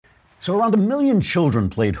So around 1 million children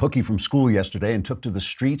played hooky from school yesterday and took to the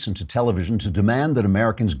streets and to television to demand that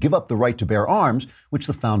Americans give up the right to bear arms, which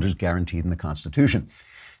the founders guaranteed in the Constitution.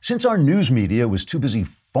 Since our news media was too busy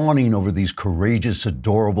fawning over these courageous,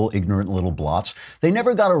 adorable, ignorant little blots, they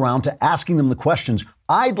never got around to asking them the questions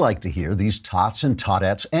I'd like to hear these tots and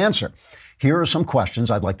totettes answer. Here are some questions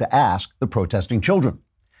I'd like to ask the protesting children.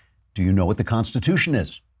 Do you know what the Constitution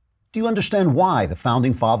is? Do you understand why the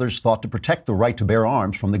Founding Fathers thought to protect the right to bear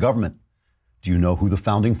arms from the government? Do you know who the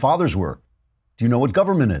Founding Fathers were? Do you know what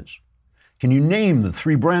government is? Can you name the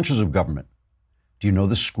 3 branches of government? Do you know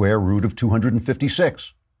the square root of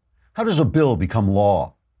 256? How does a bill become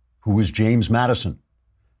law? Who was James Madison?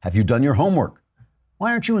 Have you done your homework?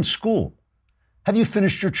 Why aren't you in school? Have you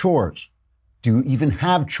finished your chores? Do you even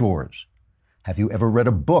have chores? Have you ever read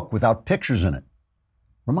a book without pictures in it?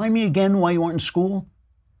 Remind me again why you aren't in school?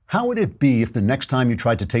 How would it be if the next time you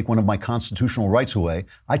tried to take one of my constitutional rights away,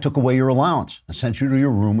 I took away your allowance and sent you to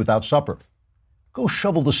your room without supper? Go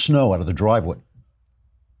shovel the snow out of the driveway.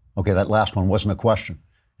 Okay, that last one wasn't a question.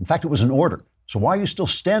 In fact, it was an order. So why are you still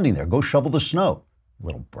standing there? Go shovel the snow,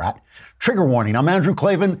 little brat. Trigger warning, I'm Andrew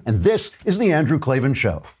Klavan, and this is The Andrew Klavan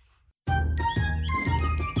Show.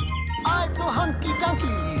 I feel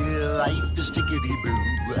hunky-dunky, life is tickety-boo.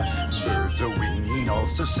 Birds are winging,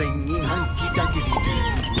 also singing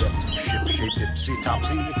hunky-dunky-doo. Ship-shaped,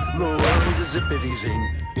 ipsy-topsy, the world is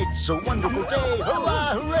zippity-zing. It's a wonderful day,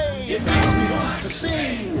 hurrah, hooray! It makes me want to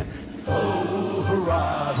sing. Oh,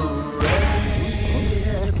 hurrah,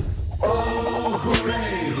 hooray! Oh,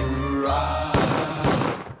 hooray, hurrah!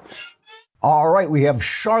 All right, we have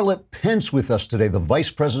Charlotte Pence with us today, the Vice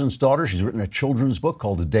President's daughter. She's written a children's book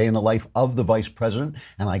called A Day in the Life of the Vice President,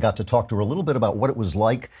 and I got to talk to her a little bit about what it was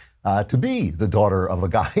like to be the daughter of a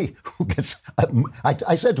guy who gets,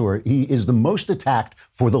 I said to her, he is the most attacked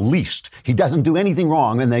for the least. He doesn't do anything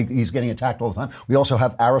wrong, and he's getting attacked all the time. We also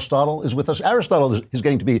have Aristotle is with us. Aristotle is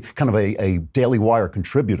getting to be kind of a Daily Wire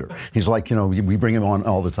contributor. He's like, we bring him on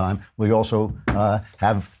all the time. We also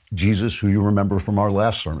have Jesus, who you remember from our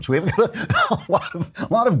last sermon. So we have got a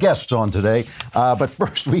lot of guests on today. But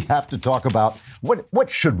first, we have to talk about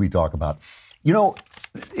what should we talk about?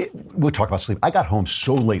 We'll talk about sleep. I got home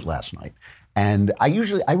so late last night. And I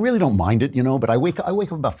really don't mind it, but I wake up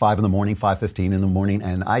about 5 in the morning, 5:15 in the morning,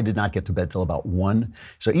 and I did not get to bed till about 1.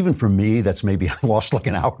 So even for me, that's maybe I lost like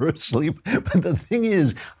an hour of sleep. But the thing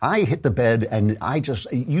is, I hit the bed and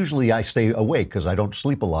usually I stay awake because I don't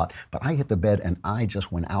sleep a lot, but I hit the bed and I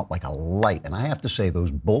just went out like a light. And I have to say,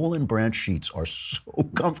 those Boll and Branch sheets are so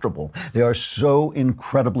comfortable. They are so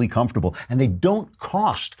incredibly comfortable, and they don't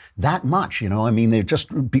cost that much, I mean,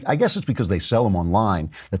 I guess it's because they sell them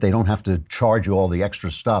online that they don't have to charge you all the extra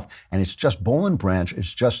stuff. And it's just Boll and Branch.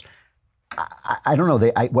 It's just, I don't know.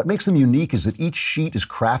 What makes them unique is that each sheet is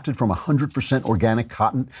crafted from 100% organic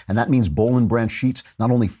cotton. And that means Boll and Branch sheets not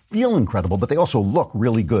only feel incredible, but they also look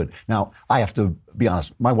really good. Now, I have to be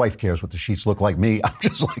honest. My wife cares what the sheets look like me. I'm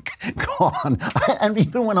just like, gone. And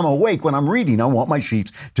even when I'm awake, when I'm reading, I want my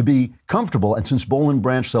sheets to be comfortable. And since Boll and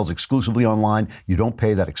Branch sells exclusively online, you don't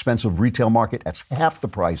pay that expensive retail market. That's half the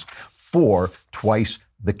price for twice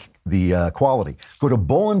the quality. Go to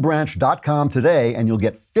bollandbranch.com today and you'll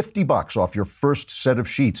get $50 off your first set of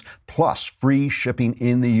sheets plus free shipping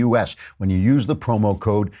in the U.S. when you use the promo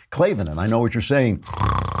code Klavan. And I know what you're saying.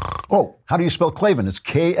 Oh, how do you spell Klavan? It's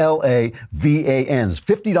Klavan. It's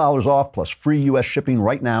 $50 off plus free U.S. shipping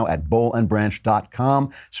right now at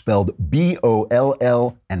bollandbranch.com, spelled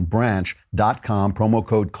B-O-L-L and branch.com. Promo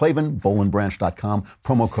code Klavan, bollandbranch.com,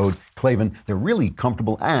 promo code Klavan. They're really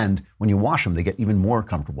comfortable, and when you wash them, they get even more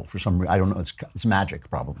comfortable for some reason. I don't know. It's magic,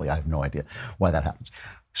 probably. I have no idea why that happens.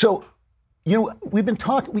 So, we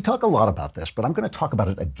talk a lot about this, but I'm going to talk about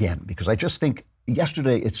it again because I just think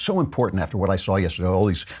yesterday, it's so important after what I saw yesterday, all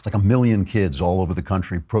these, like 1 million kids all over the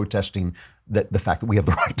country protesting the fact that we have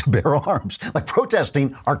the right to bear arms, like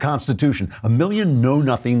protesting our Constitution. 1 million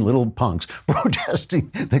know-nothing little punks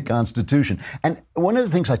protesting the Constitution. And one of the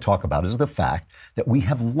things I talk about is the fact that we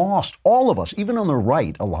have lost, all of us, even on the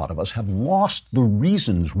right, a lot of us have lost the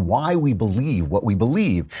reasons why we believe what we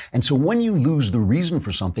believe. And so when you lose the reason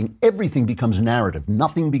for something, everything becomes narrative.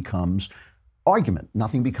 Nothing becomes argument.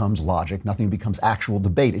 Nothing becomes logic. Nothing becomes actual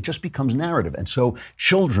debate. It just becomes narrative. And so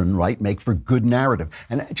children, right, make for good narrative.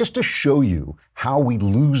 And just to show you how we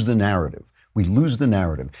lose the narrative, we lose the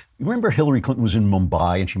narrative. Remember Hillary Clinton was in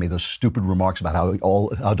Mumbai and she made those stupid remarks about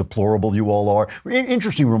how deplorable you all are?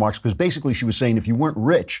 Interesting remarks, because basically she was saying if you weren't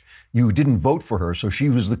rich, you didn't vote for her, so she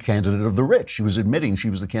was the candidate of the rich. She was admitting she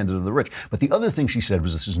was the candidate of the rich. But the other thing she said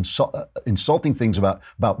was this insulting things about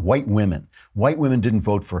white women. White women didn't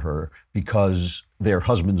vote for her because their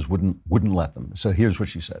husbands wouldn't let them. So here's what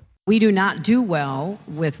she said. We do not do well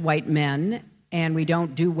with white men, and we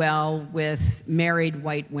don't do well with married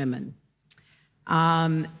white women.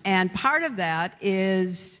 And part of that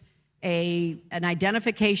is an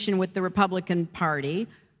identification with the Republican Party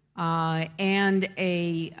and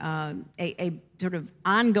a sort of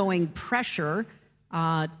ongoing pressure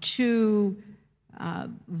to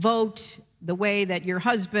vote the way that your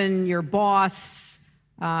husband, your boss,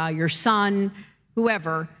 your son,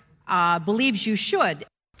 whoever, believes you should.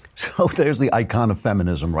 So there's the icon of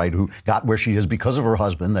feminism, right, who got where she is because of her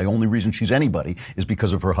husband. The only reason she's anybody is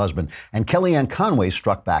because of her husband. And Kellyanne Conway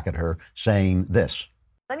struck back at her saying this.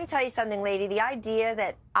 Let me tell you something, lady. The idea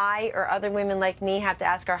that I or other women like me have to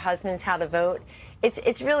ask our husbands how to vote,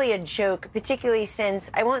 it's really a joke, particularly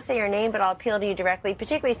since, I won't say your name, but I'll appeal to you directly,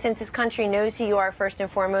 particularly since this country knows who you are first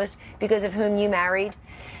and foremost because of whom you married.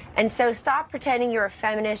 And so stop pretending you're a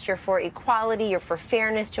feminist, you're for equality, you're for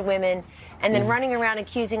fairness to women, and then running around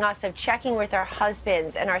accusing us of checking with our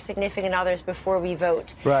husbands and our significant others before we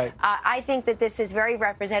vote. Right. I think that this is very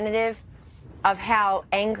representative of how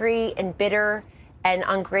angry and bitter and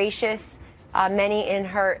ungracious many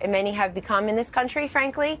have become in this country,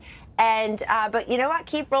 frankly. And but you know what?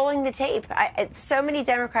 Keep rolling the tape. So many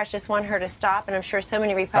Democrats just want her to stop, and I'm sure so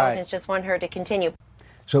many Republicans just want her to continue.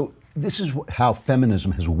 So this is how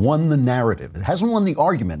feminism has won the narrative. It hasn't won the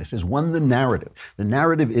argument. It has won the narrative. The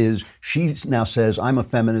narrative is she now says, I'm a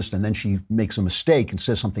feminist, and then she makes a mistake and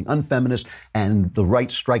says something unfeminist, and the right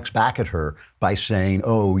strikes back at her by saying,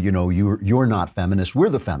 oh, you know, you're not feminist. We're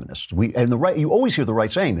the feminists. And the right, you always hear the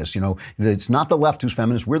right saying this, you know, it's not the left who's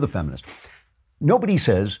feminist. We're the feminists. Nobody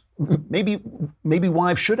says, maybe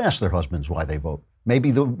wives should ask their husbands why they vote.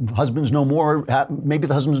 Maybe the husbands know more. Maybe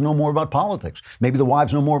the husbands know more about politics. Maybe the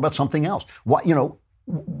wives know more about something else.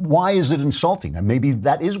 Why is it insulting? And maybe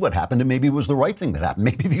that is what happened, and maybe it was the right thing that happened.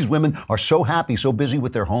 Maybe these women are so happy, so busy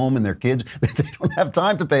with their home and their kids that they don't have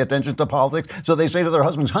time to pay attention to politics. So they say to their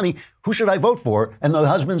husbands, honey, who should I vote for? And the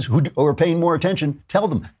husbands who are paying more attention tell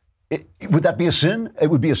them. Would that be a sin? It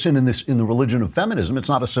would be a sin in the religion of feminism. It's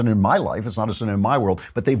not a sin in my life. It's not a sin in my world.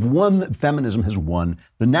 But feminism has won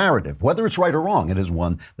the narrative. Whether it's right or wrong, it has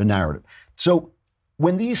won the narrative. So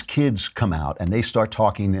when these kids come out and they start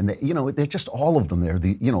talking, and they're just all of them. They're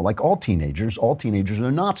like all teenagers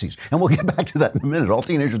are Nazis. And we'll get back to that in a minute. All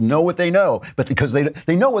teenagers know what they know, but because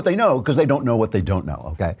they know what they know because they don't know what they don't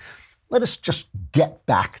know. Okay, let us just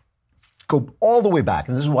go all the way back,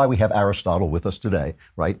 and this is why we have Aristotle with us today,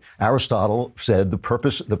 right? Aristotle said the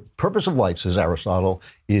purpose of life, says Aristotle,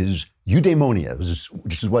 is eudaimonia,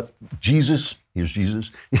 which is what Jesus, here's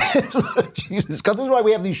Jesus, because this is why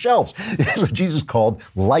we have these shelves. It's what Jesus called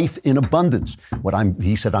life in abundance.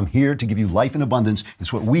 He said, I'm here to give you life in abundance.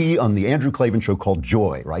 It's what we on the Andrew Klavan show call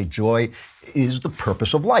joy, right? Joy is the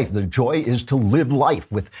purpose of life. The joy is to live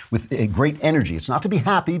life with a great energy. It's not to be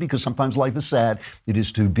happy because sometimes life is sad. It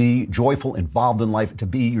is to be joyful, involved in life, to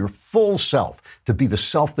be your full self, to be the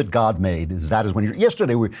self that God made.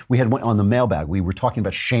 Yesterday we had one on the mailbag. We were talking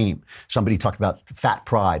about shame. Somebody talked about fat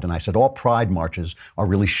pride, and I said all pride marches are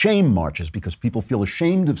really shame marches because people feel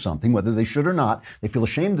ashamed of something, whether they should or not. They feel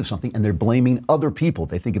ashamed of something, and they're blaming other people.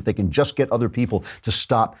 They think if they can just get other people to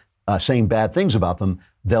stop saying bad things about them,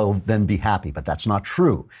 they'll then be happy. But that's not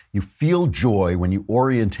true. You feel joy when you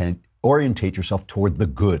orientate yourself toward the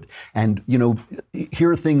good. And,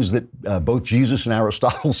 here are things that both Jesus and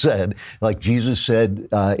Aristotle said. Like Jesus said,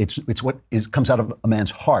 it's what comes out of a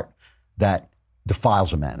man's heart that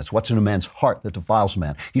defiles a man. It's what's in a man's heart that defiles a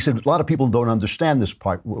man. He said a lot of people don't understand this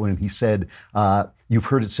part when he said, you've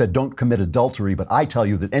heard it said, don't commit adultery, but I tell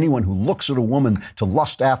you that anyone who looks at a woman to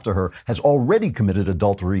lust after her has already committed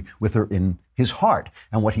adultery with her in his heart.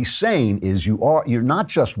 And what he's saying is you're not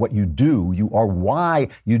just what you do, you are why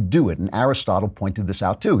you do it. And Aristotle pointed this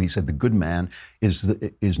out too. He said the good man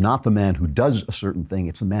is not the man who does a certain thing,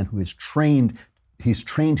 it's the man who is trained. He's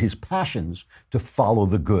trained his passions to follow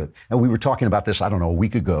the good. And we were talking about this, a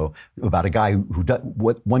week ago, about a guy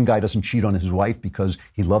one guy doesn't cheat on his wife because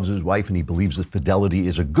he loves his wife and he believes that fidelity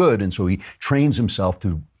is a good. And so he trains himself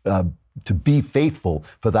to to be faithful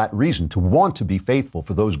for that reason, to want to be faithful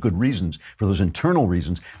for those good reasons, for those internal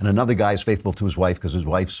reasons. And another guy is faithful to his wife because his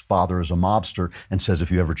wife's father is a mobster and says,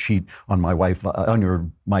 if you ever cheat on my wife,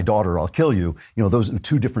 my daughter, I'll kill you. You know, those are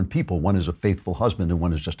two different people. One is a faithful husband and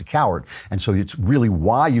one is just a coward. And so it's really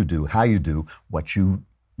why you do, how you do, what you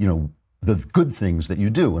know, the good things that you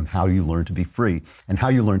do and how you learn to be free and how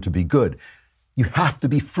you learn to be good. You have to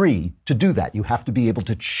be free to do that. You have to be able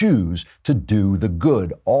to choose to do the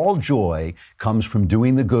good. All joy comes from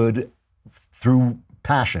doing the good through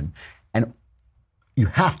passion. And you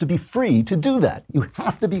have to be free to do that. You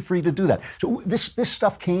have to be free to do that. So this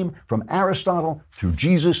stuff came from Aristotle through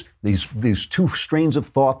Jesus. These two strains of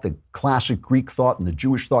thought, the classic Greek thought and the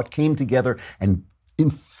Jewish thought, came together and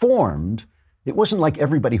informed. It wasn't like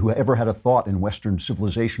everybody who ever had a thought in Western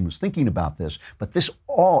civilization was thinking about this, but this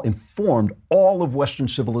all informed all of Western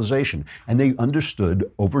civilization. And they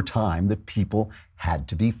understood over time that people had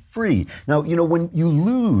to be free. Now, you know, when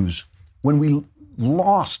we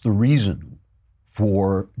lost the reason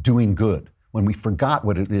for doing good, when we forgot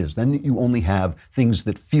what it is, then you only have things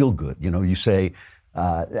that feel good. You know, you say,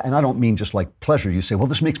 and I don't mean just like pleasure. You say, well,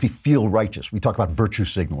 this makes me feel righteous. We talk about virtue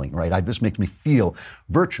signaling, right? This makes me feel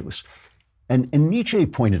virtuous. And Nietzsche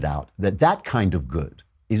pointed out that that kind of good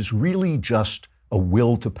is really just a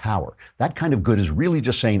will to power. That kind of good is really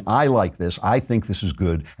just saying, I like this, I think this is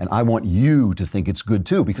good, and I want you to think it's good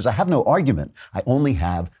too, because I have no argument. I only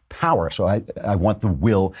have power, so I want the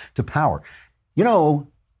will to power. You know,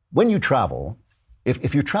 when you travel,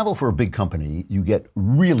 if you travel for a big company, you get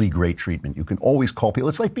really great treatment. You can always call people.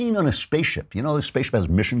 It's like being on a spaceship. You know, the spaceship has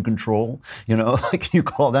mission control. You know, like you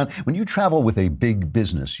call that. When you travel with a big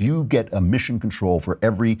business, you get a mission control for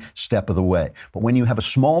every step of the way. But when you have a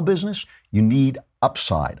small business, you need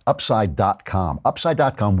Upside.com.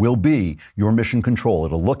 Upside.com will be your mission control.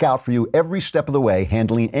 It'll look out for you every step of the way,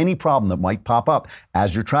 handling any problem that might pop up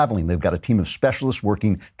as you're traveling. They've got a team of specialists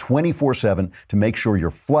working 24/7 to make sure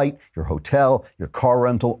your flight, your hotel, your car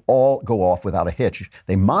rental all go off without a hitch.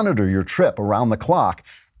 They monitor your trip around the clock.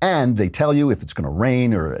 And they tell you if it's going to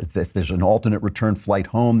rain or if there's an alternate return flight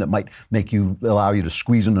home that might allow you to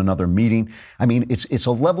squeeze in another meeting. I mean, it's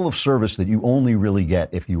a level of service that you only really get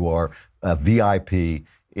if you are a VIP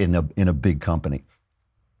in a big company.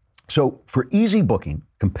 So for easy booking,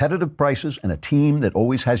 competitive prices, and a team that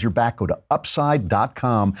always has your back, go to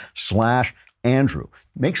upside.com/Andrew.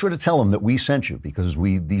 Make sure to tell them that we sent you because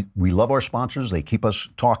we love our sponsors. They keep us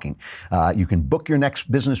talking. You can book your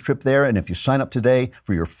next business trip there, and if you sign up today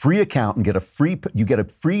for your free account and you get a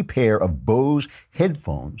free pair of Bose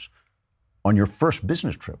headphones on your first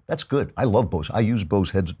business trip. That's good. I love Bose. I use Bose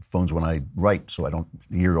headphones when I write so I don't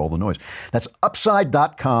hear all the noise. That's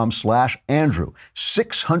upside.com/Andrew.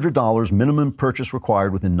 $600 minimum purchase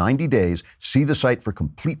required within 90 days. See the site for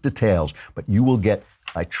complete details, but you will get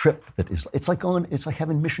a trip that is, it's like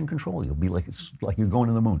having mission control. You'll be like, it's like you're going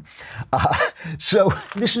to the moon. So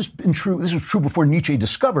this has been true. This was true before Nietzsche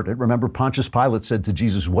discovered it. Remember, Pontius Pilate said to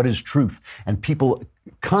Jesus, what is truth? And people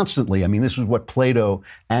constantly, I mean, this is what Plato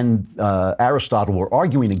and Aristotle were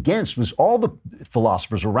arguing against, was all the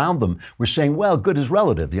philosophers around them were saying, well, good is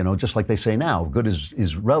relative, you know, just like they say now, good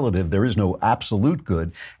is relative. There is no absolute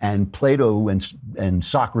good. And Plato and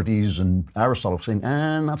Socrates and Aristotle were saying,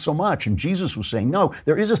 not so much. And Jesus was saying, no,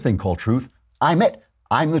 there is a thing called truth. I'm it.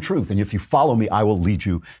 I'm the truth. And if you follow me, I will lead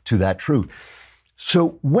you to that truth.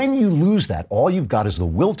 So when you lose that, all you've got is the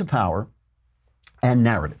will to power and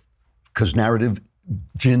narrative, because narrative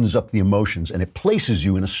gins up the emotions and it places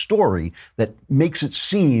you in a story that makes it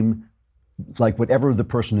seem like whatever the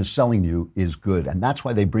person is selling you is good. And that's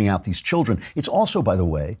why they bring out these children. It's also, by the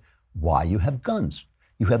way, why you have guns.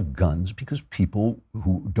 You have guns because people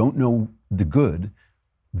who don't know the good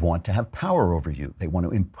want to have power over you. They want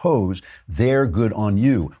to impose their good on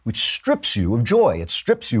you, which strips you of joy. It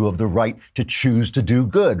strips you of the right to choose to do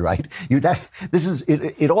good, right?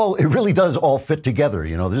 It really does all fit together.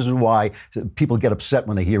 You know, this is why people get upset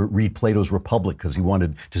when they read Plato's Republic, because he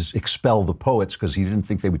wanted to expel the poets because he didn't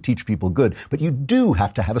think they would teach people good. But you do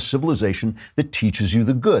have to have a civilization that teaches you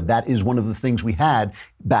the good. That is one of the things we had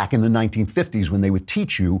back in the 1950s when they would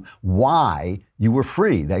teach you why you were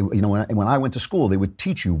free. They, you know, when I went to school, they would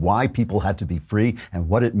teach you why people had to be free and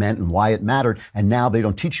what it meant and why it mattered. And now they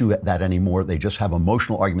don't teach you that anymore. They just have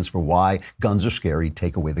emotional arguments for why guns are scary.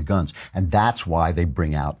 Take away the guns. And that's why they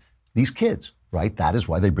bring out these kids, right? That is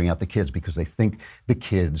why they bring out the kids, because they think the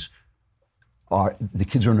kids are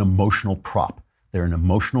an emotional prop. They're an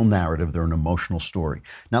emotional narrative. They're an emotional story.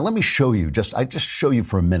 Now, let me show you, I just show you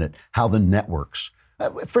for a minute how the networks.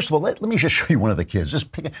 First of all, let me just show you one of the kids.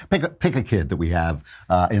 Just pick a kid that we have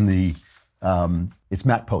in the It's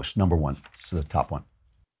Matt Post, number one. It's the top one.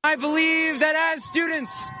 I believe that as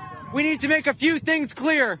students, we need to make a few things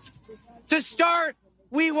clear. To start,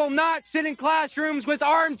 we will not sit in classrooms with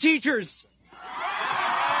armed teachers.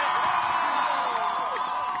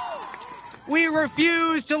 We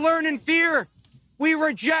refuse to learn in fear. We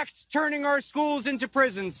reject turning our schools into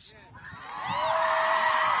prisons.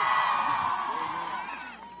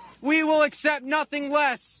 We will accept nothing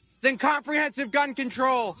less than comprehensive gun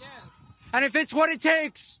control. And if it's what it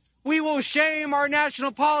takes, we will shame our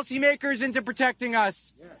national policymakers into protecting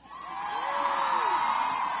us.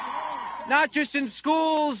 Not just in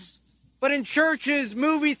schools, but in churches,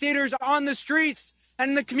 movie theaters, on the streets, and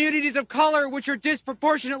in the communities of color, which are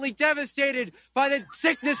disproportionately devastated by the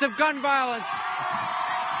sickness of gun violence.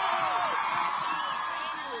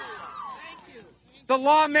 The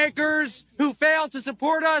lawmakers who fail to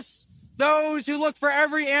support us, those who look for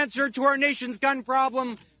every answer to our nation's gun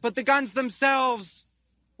problem, but the guns themselves,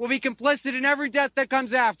 will be complicit in every death that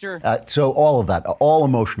comes after. So all of that, all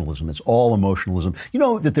emotionalism, it's all emotionalism. You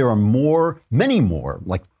know that there are many more,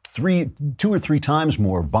 like 2 or 3 times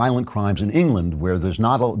more violent crimes in England where there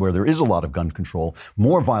is a lot of gun control,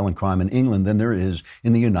 more violent crime in England than there is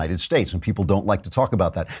in the United States. And people don't like to talk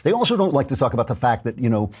about that. They also don't like to talk about the fact that,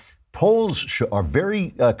 polls are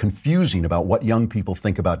very confusing about what young people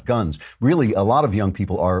think about guns. Really, a lot of young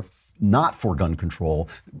people are not for gun control.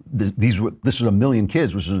 This is 1 million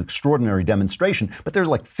kids, which is an extraordinary demonstration, but there's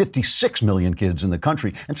like 56 million kids in the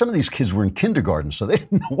country, and some of these kids were in kindergarten, so they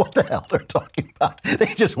didn't know what the hell they're talking about.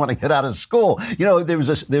 They just want to get out of school. There's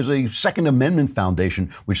a Second Amendment Foundation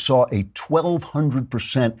which saw a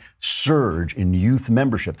 1,200% surge in youth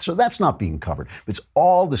membership. So that's not being covered. It's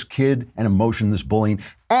all this kid and emotion, this bullying,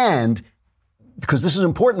 and because this is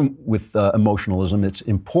important with emotionalism, it's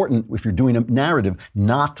important if you're doing a narrative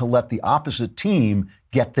not to let the opposite team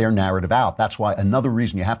get their narrative out. That's why another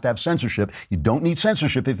reason you have to have censorship. You don't need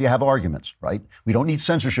censorship if you have arguments, right? We don't need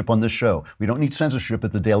censorship on this show. We don't need censorship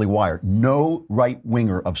at the Daily Wire. No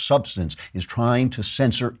right-winger of substance is trying to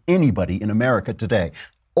censor anybody in America today.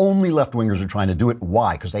 Only left-wingers are trying to do it.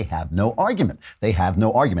 Why? Because they have no argument. They have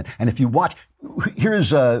no argument. And if you watch,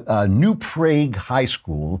 here's a New Prague High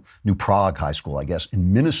School, I guess,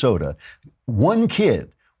 in Minnesota. One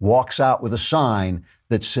kid walks out with a sign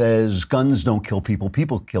that says, guns don't kill people,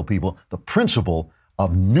 people kill people. The principal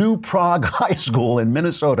of New Prague High School in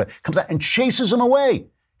Minnesota comes out and chases him away.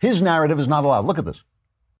 His narrative is not allowed. Look at this.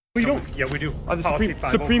 We don't. Yeah, we do. The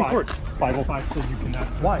Supreme Court. 505 says you cannot.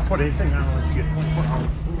 Why? Put anything on unless you get 24 hours.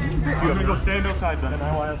 I'm going to go stand outside then. And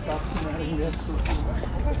I will stop.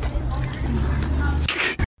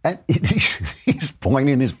 And he's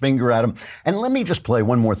pointing his finger at him. And let me just play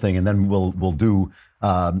one more thing, and then we'll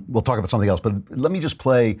talk about something else. But let me just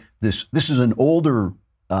play this. This is an older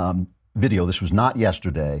video. This was not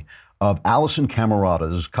yesterday. Of Alison Camerata,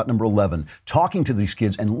 this is cut number 11, talking to these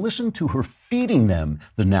kids, and listen to her feeding them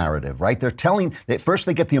the narrative, right? First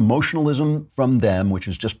they get the emotionalism from them, which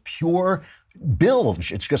is just pure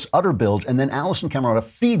bilge. It's just utter bilge. And then Alison Camerata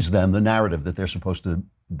feeds them the narrative that they're supposed to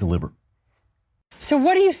deliver. So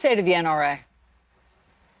what do you say to the NRA?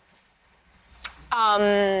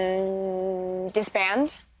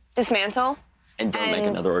 Disband, dismantle. And don't make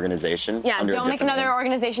another organization. Yeah, don't make another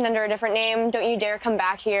organization under a different name. Don't you dare come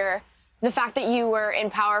back here. The fact that you were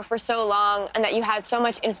in power for so long and that you had so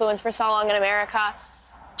much influence for so long in America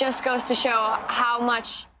just goes to show how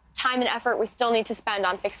much time and effort we still need to spend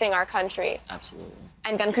on fixing our country. Absolutely.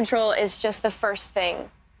 And gun control is just the first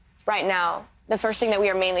thing right now, the first thing that we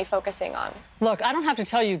are mainly focusing on. Look, I don't have to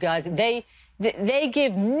tell you guys, they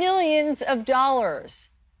give millions of dollars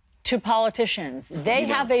to politicians. They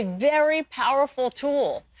have a very powerful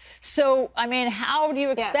tool. So, I mean, how do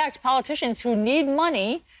you expect politicians who need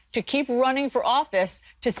money to keep running for office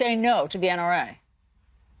to say no to the NRA?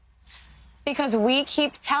 Because we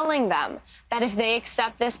keep telling them that if they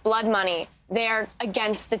accept this blood money, they're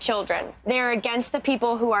against the children. They're against the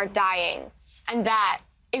people who are dying. And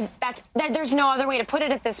there's no other way to put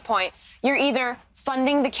it at this point. You're either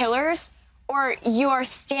funding the killers or you are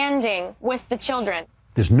standing with the children.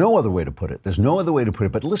 There's no other way to put it.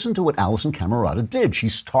 But listen to what Alison Camerata did.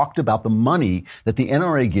 She's talked about the money that the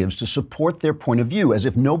NRA gives to support their point of view, as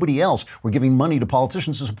if nobody else were giving money to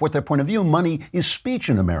politicians to support their point of view. Money is speech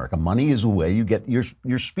in America. Money is a way you get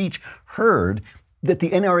your speech heard. that the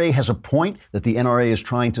NRA has a point, that the NRA is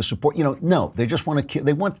trying to support. No, they just want to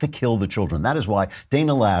they want to kill the children. That is why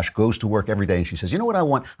Dana Lash goes to work every day and she says, you know what I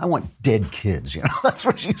want? I want dead kids. That's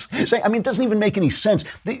what she's saying. I mean, it doesn't even make any sense.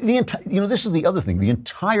 This is the other thing. The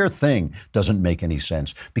entire thing doesn't make any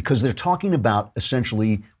sense because they're talking about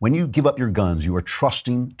essentially when you give up your guns, you are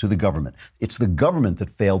trusting to the government. It's the government that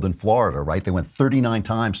failed in Florida, right? They went 39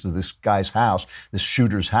 times to this guy's house, this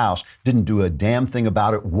shooter's house, didn't do a damn thing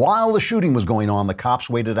about it while the shooting was going on. The cops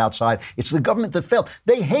waited outside. It's the government that failed.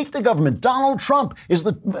 They hate the government. Donald Trump is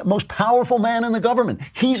the most powerful man in the government.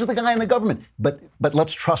 He's the guy in the government. But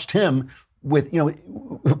let's trust him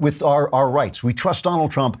with our rights. We trust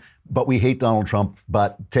Donald Trump, but we hate Donald Trump,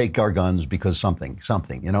 but take our guns because something.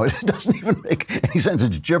 It doesn't even make any sense.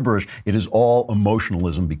 It's gibberish. It is all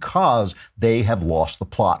emotionalism because they have lost the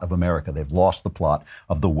plot of America. They've lost the plot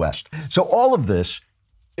of the West. So all of this,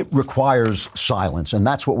 it requires silence, and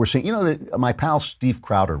that's what we're seeing. My pal Steve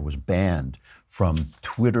Crowder was banned from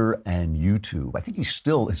Twitter and YouTube. I think he's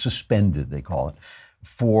still suspended, they call it,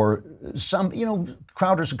 for some,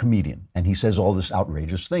 Crowder's a comedian, and he says all this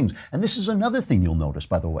outrageous things. And this is another thing you'll notice,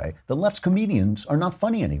 by the way. The left's comedians are not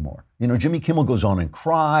funny anymore. Jimmy Kimmel goes on and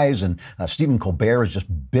cries, and Stephen Colbert is just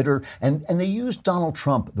bitter. And they use Donald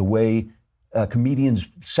Trump the way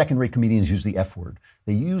second-rate comedians use the F word.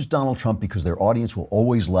 They use Donald Trump because their audience will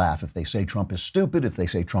always laugh if they say Trump is stupid, if they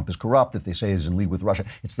say Trump is corrupt, if they say he's in league with Russia.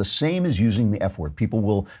 It's the same as using the F word.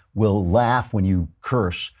 People will laugh when you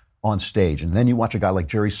curse on stage. And then you watch a guy like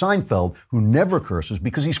Jerry Seinfeld who never curses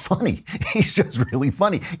because he's funny. He's just really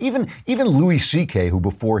funny. Even Louis C.K., who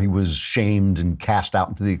before he was shamed and cast out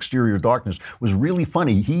into the exterior darkness, was really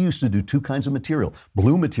funny. He used to do two kinds of material.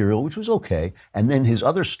 Blue material, which was okay, and then his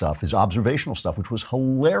other stuff, his observational stuff, which was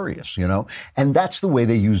hilarious, And that's the way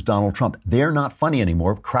they use Donald Trump. They're not funny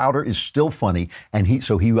anymore. Crowder is still funny, and he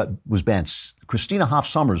was banned. Christina Hoff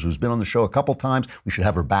Sommers, who's been on the show a couple times, we should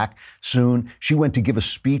have her back soon. She went to give a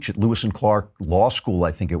speech at Lewis and Clark Law School,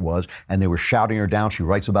 I think it was, and they were shouting her down. She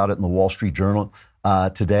writes about it in the Wall Street Journal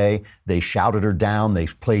today. They shouted her down. They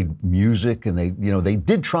played music, and they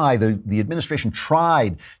did try. The administration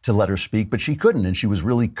tried to let her speak, but she couldn't, and she was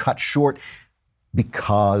really cut short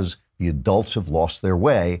because the adults have lost their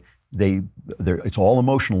way. It's all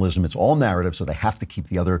emotionalism. It's all narrative, so they have to keep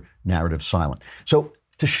the other narrative silent. So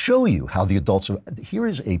to show you how the adults are, here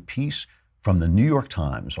is a piece from the New York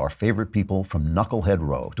Times, our favorite people from Knucklehead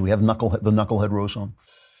Row. Do we have the Knucklehead Row song?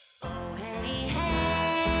 Oh, hey,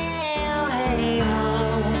 hey, oh, hey,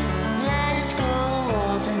 ho, let's go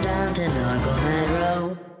waltzing down to Knucklehead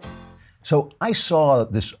Row. So I saw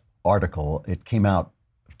this article. It came out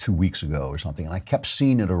 2 weeks ago or something, and I kept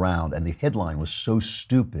seeing it around, and the headline was so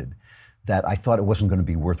stupid that I thought it wasn't going to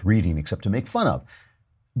be worth reading except to make fun of.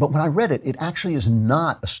 But when I read it, it actually is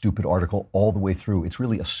not a stupid article all the way through. It's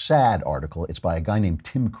really a sad article. It's by a guy named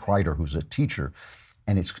Tim Kreider, who's a teacher.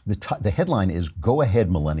 And it's the headline is, "Go ahead,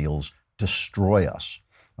 millennials, destroy us."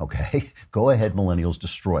 Okay? Go ahead, millennials,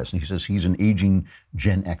 destroy us. And he says he's an aging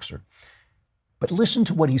Gen Xer. But listen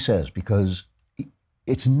to what he says, because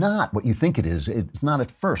it's not what you think it is. It's not at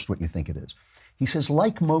first what you think it is. He says,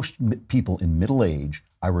 like most people in middle age,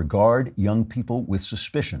 I regard young people with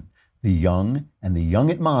suspicion. The young and the young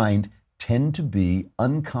at mind tend to be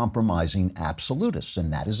uncompromising absolutists,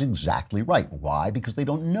 and that is exactly right. Why? Because they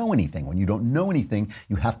don't know anything. When you don't know anything,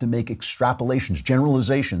 you have to make extrapolations,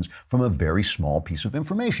 generalizations from a very small piece of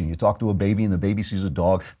information. You talk to a baby and the baby sees a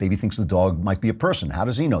dog. Baby thinks the dog might be a person. How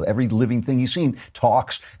does he know? Every living thing he's seen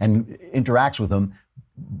talks and interacts with him,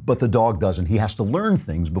 but the dog doesn't. He has to learn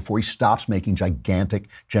things before he stops making gigantic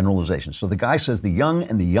generalizations. So the guy says the young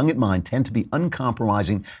and the young at mind tend to be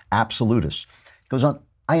uncompromising absolutists. He goes on,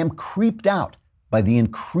 I am creeped out by the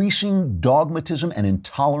increasing dogmatism and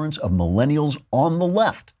intolerance of millennials on the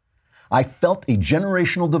left. I felt a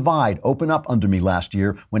generational divide open up under me last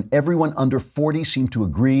year when everyone under 40 seemed to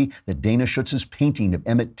agree that Dana Schutz's painting of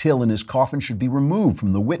Emmett Till in his coffin should be removed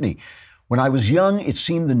from the Whitney. When I was young, it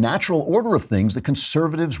seemed the natural order of things that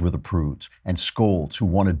conservatives were the prudes and scolds who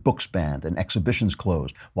wanted books banned and exhibitions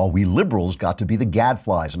closed, while we liberals got to be the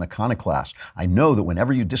gadflies and iconoclasts. I know that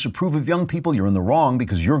whenever you disapprove of young people, you're in the wrong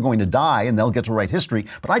because you're going to die and they'll get to write history,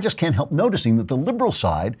 but I just can't help noticing that the liberal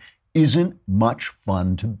side isn't much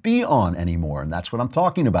fun to be on anymore. And that's what I'm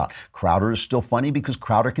talking about. Crowder is still funny because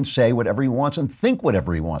Crowder can say whatever he wants and think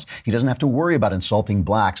whatever he wants. He doesn't have to worry about insulting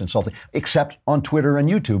blacks, except on Twitter and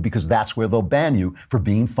YouTube, because that's where they'll ban you for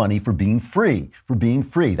being funny, for being free.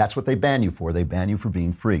 That's what they ban you for. They ban you for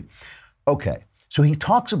being free. Okay, so he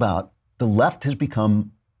talks about the left has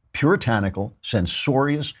become puritanical,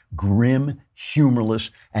 censorious, grim,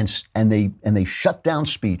 humorless, and they shut down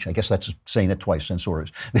speech. I guess that's saying it twice,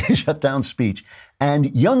 censorious. They shut down speech.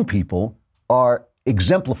 And young people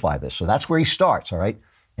exemplify this. So that's where he starts, all right?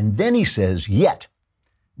 And then he says, yet,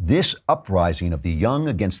 this uprising of the young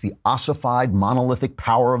against the ossified, monolithic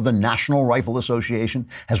power of the National Rifle Association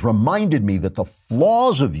has reminded me that the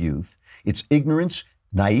flaws of youth, its ignorance,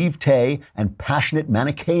 naivete, and passionate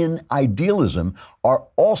Manichaean idealism, are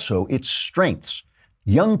also its strengths.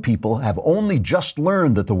 Young people have only just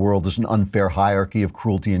learned that the world is an unfair hierarchy of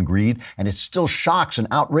cruelty and greed, and it still shocks and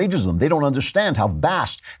outrages them. They don't understand how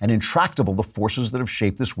vast and intractable the forces that have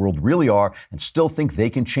shaped this world really are, and still think they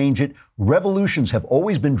can change it. Revolutions have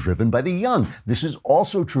always been driven by the young. This is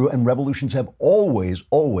also true, and revolutions have always,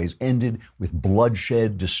 always ended with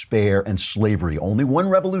bloodshed, despair, and slavery. Only one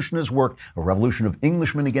revolution has worked, a revolution of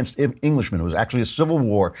Englishmen against Englishmen. It was actually a civil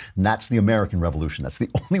war, and that's the American Revolution. That's the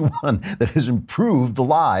only one that has improved the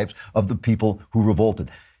lives of the people who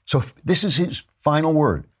revolted. So this is his final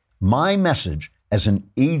word. My message as an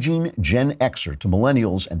aging Gen Xer to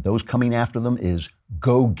millennials and those coming after them is,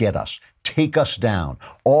 go get us. Take us down.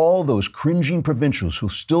 All those cringing provincials who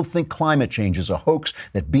still think climate change is a hoax,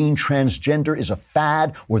 that being transgender is a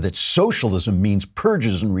fad, or that socialism means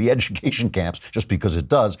purges and re-education camps, just because it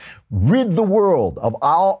does. Rid the world of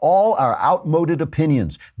all our outmoded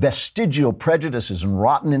opinions, vestigial prejudices and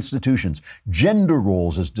rotten institutions, gender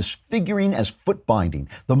roles as disfiguring as foot binding,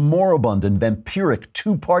 the moribund and vampiric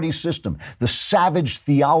two-party system, the savage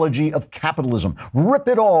theology of capitalism. Rip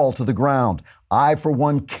it all to the ground. I, for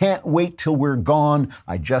one, can't wait till we're gone.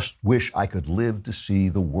 I just wish I could live to see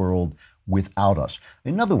the world without us.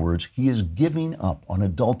 In other words, he is giving up on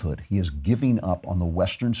adulthood. He is giving up on the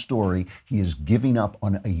Western story. He is giving up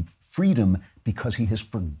on a freedom because he has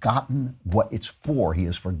forgotten what it's for. He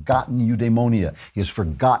has forgotten eudaimonia. He has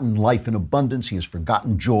forgotten life in abundance. He has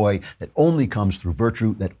forgotten joy that only comes through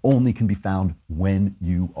virtue, that only can be found when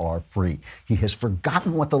you are free. He has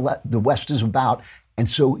forgotten what the West is about. And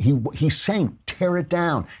so he's saying, tear it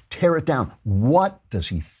down, tear it down. What does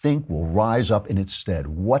he think will rise up in its stead?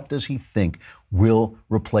 What does he think will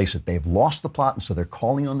replace it? They've lost the plot, and so they're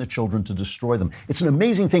calling on the children to destroy them. It's an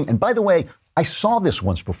amazing thing. And by the way, I saw this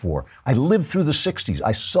once before. I lived through the 60s.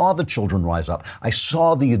 I saw the children rise up. I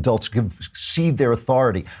saw the adults cede their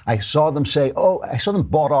authority. I saw them say, I saw them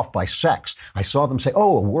bought off by sex. I saw them say,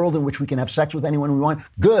 a world in which we can have sex with anyone we want.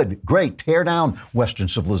 Good, great, tear down Western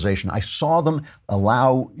civilization. I saw them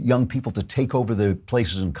allow young people to take over the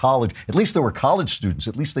places in college. At least there were college students.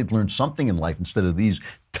 At least they'd learned something in life instead of these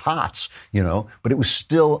tots, but it was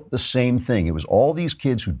still the same thing. It was all these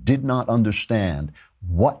kids who did not understand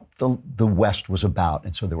what the West was about.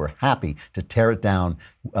 And so they were happy to tear it down.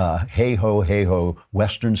 Hey ho,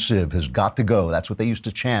 Western Civ has got to go. That's what they used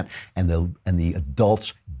to chant. And the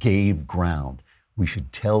adults gave ground. We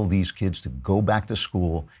should tell these kids to go back to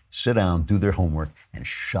school, sit down, do their homework, and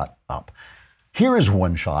shut up. Here is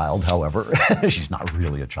one child, however, she's not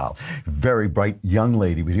really a child, very bright young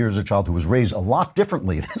lady, but here's a child who was raised a lot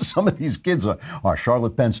differently than some of these kids are.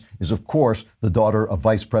 Charlotte Pence is, of course, the daughter of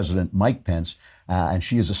Vice President Mike Pence, and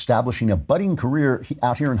she is establishing a budding career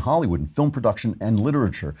out here in Hollywood in film production and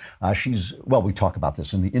literature. We talk about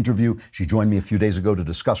this in the interview. She joined me a few days ago to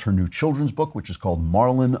discuss her new children's book, which is called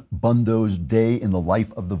Marlon Bundo's Day in the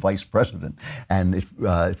Life of the Vice President. And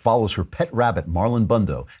it follows her pet rabbit, Marlon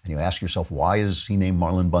Bundo. And you ask yourself, why is he named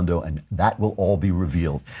Marlon Bundo? And that will all be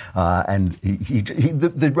revealed.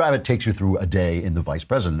 The rabbit takes you through a day in the Vice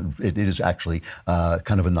President. It is actually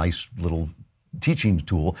kind of a nice little teaching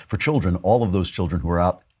tool for children. All of those children who are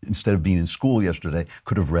out, instead of being in school yesterday,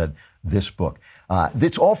 could have read this book.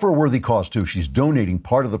 It's all for a worthy cause, too. She's donating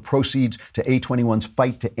part of the proceeds to A21's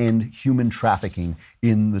fight to end human trafficking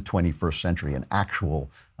in the 21st century, an actual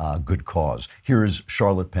good cause. Here is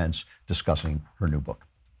Charlotte Pence discussing her new book.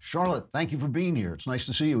 Charlotte, thank you for being here. It's nice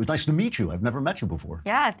to see you. It's nice to meet you. I've never met you before.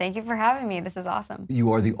 Yeah, thank you for having me. This is awesome.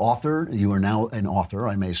 You are the author. You are now an author,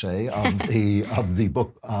 I may say, of the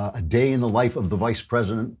book A Day in the Life of the Vice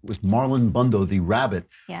President with Marlon Bundo, the rabbit.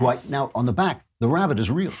 Yes. Now, on the back, the rabbit is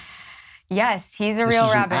real. Yes, he's a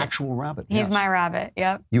real rabbit. An actual rabbit. He's my rabbit.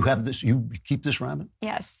 Yep. You have this. You keep this rabbit.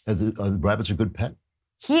 Yes. Are the rabbits a good pet?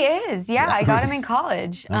 He is. Yeah, I got him in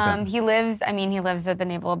college. Okay. He lives at the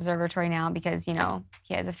Naval Observatory now because, he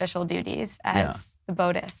has official duties as the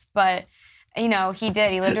BOTUS. But, he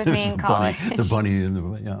did. He lived with me in college. The bunny in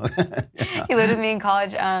the, yeah. He lived with me in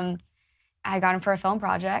college. I got him for a film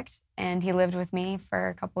project, and he lived with me for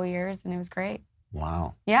a couple of years, and it was great.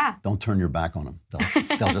 Wow. Yeah. Don't turn your back on them.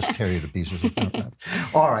 They'll just tear you to pieces.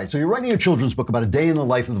 All right. So you're writing a children's book about a day in the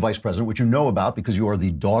life of the vice president, which you know about because you are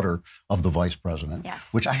the daughter of the vice president. Yes.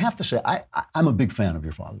 Which I have to say, I'm a big fan of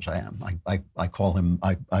your father's. I am. I call him.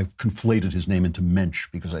 I've conflated his name into Mensch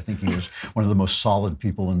because I think he is one of the most solid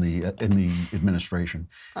people in the administration.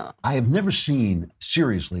 Oh. I have never seen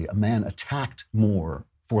seriously a man attacked more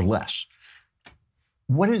for less.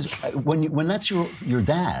 What is when that's your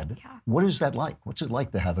dad? Yeah. What is that like? What's it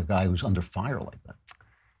like to have a guy who's under fire like that?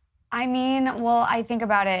 I mean, well, I think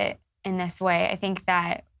about it in this way. I think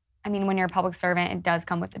that, when you're a public servant, it does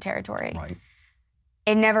come with the territory. Right.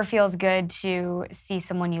 It never feels good to see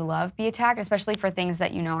someone you love be attacked, especially for things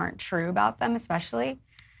that you know aren't true about them, especially.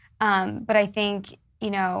 But I think,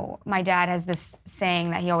 my dad has this saying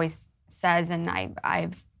that he always says, and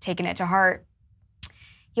I've taken it to heart.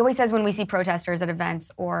 He always says when we see protesters at events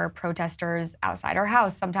or protesters outside our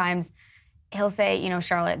house, sometimes he'll say,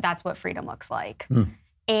 Charlotte, that's what freedom looks like.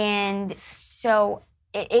 And so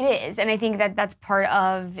it is. And I think that that's part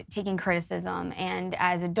of taking criticism. And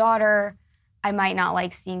as a daughter, I might not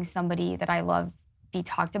like seeing somebody that I love be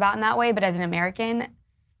talked about in that way. But as an American,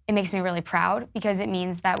 it makes me really proud because it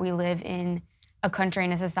means that we live in a country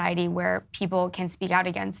and a society where people can speak out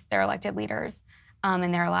against their elected leaders.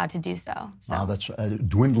 And they're allowed to do so. Wow, that's a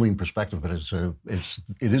dwindling perspective, but it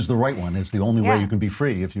is the right one. It's the only way you can be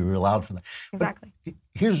free if you're allowed for that. Exactly. But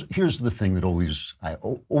here's the thing that I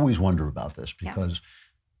always wonder about this because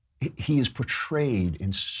he is portrayed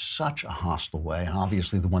in such a hostile way. And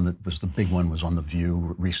obviously, the one that was the big one was on The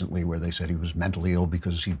View recently, where they said he was mentally ill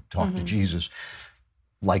because he talked to Jesus,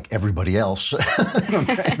 like everybody else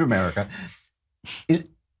in America.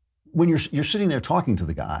 When you're sitting there talking to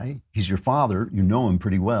the guy, he's your father, you know him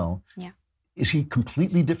pretty well. Yeah. Is he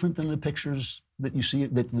completely different than the pictures that you see,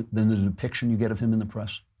 than the depiction you get of him in the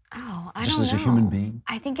press? Oh, I Just don't as know. a human being?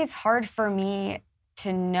 I think it's hard for me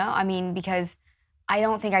to know. Because I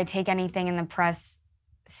don't think I take anything in the press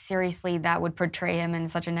seriously that would portray him in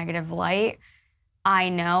such a negative light. I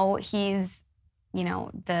know he's,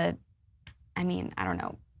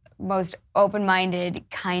 most open-minded,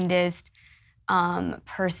 kindest,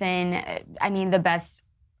 person. The best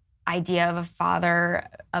idea of a father,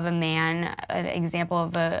 of a man, an example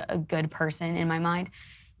of a good person in my mind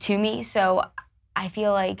to me. So I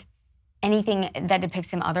feel like anything that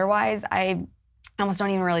depicts him otherwise, I almost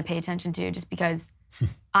don't even really pay attention to just because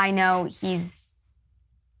I know he's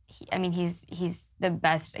the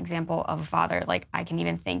best example of a father like I can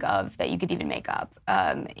even think of that you could even make up.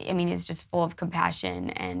 He's just full of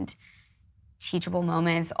compassion and teachable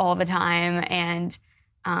moments all the time, and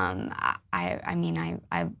I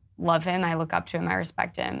love him. I look up to him. I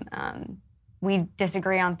respect him. We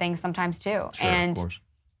disagree on things sometimes too, Sure, and of course.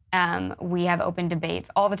 We have open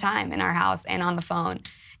debates all the time in our house and on the phone.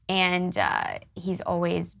 And he's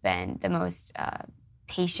always been the most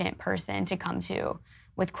patient person to come to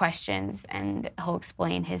with questions, and he'll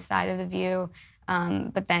explain his side of the view.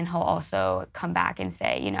 But then he'll also come back and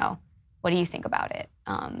say, what do you think about it?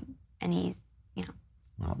 And he's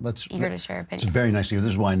Well, eager to share opinions. It's very nice to hear.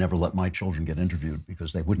 This is why I never let my children get interviewed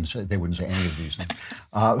because they wouldn't say any of these things.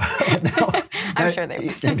 I'm sure they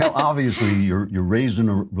would. Now, obviously, you're raised in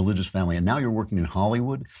a religious family, and now you're working in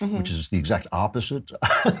Hollywood, which is the exact opposite.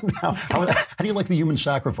 Now, how do you like the human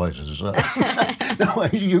sacrifices? No,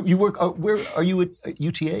 you work. Where are you at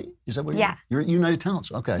UTA? Is that where you're at United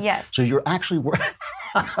Talents? Okay. Yes. So you're actually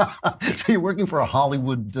so you're working for a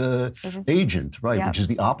Hollywood agent, right? Yep. Which is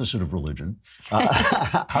the opposite of religion.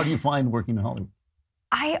 How do you find working in Hollywood?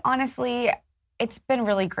 It's been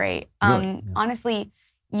really great. Really? Yeah. Honestly,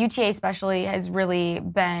 UTA especially has really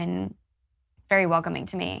been very welcoming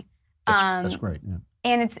to me. That's great. Yeah.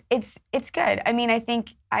 And it's good. I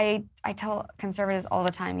think I tell conservatives all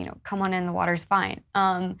the time, come on in, the water's fine.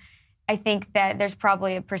 I think that there's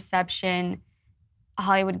probably a perception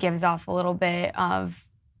Hollywood gives off a little bit of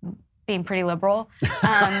being pretty liberal.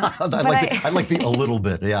 I like the a little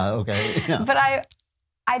bit. Yeah. Okay. Yeah. But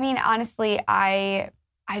honestly,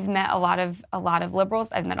 I've met a lot of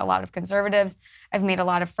liberals. I've met a lot of conservatives. I've made a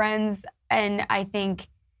lot of friends, and I think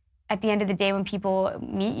at the end of the day, when people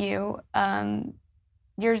meet you,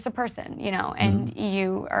 you're just a person, and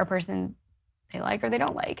you are a person they like or they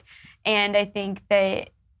don't like. And I think that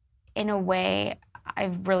in a way,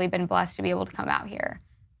 I've really been blessed to be able to come out here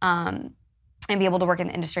and be able to work in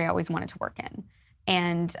the industry I always wanted to work in,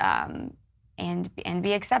 and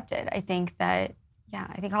be accepted. I think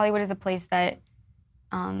Hollywood is a place that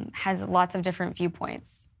has lots of different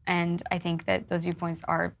viewpoints, and I think that those viewpoints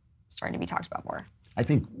are starting to be talked about more. I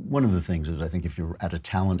think one of the things is, I think if you're at a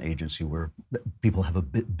talent agency where people have a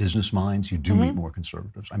business minds, you do meet more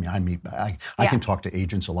conservatives. I mean, I can talk to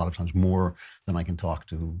agents a lot of times more than I can talk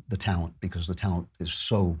to the talent, because the talent is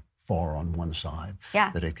so far on one side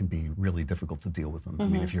that it can be really difficult to deal with them. I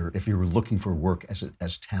mean, if you're looking for work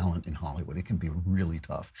as talent in Hollywood, it can be really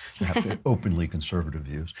tough to have openly conservative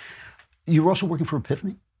views. You were also working for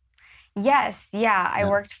Epiphany? Yes, I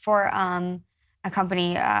worked for a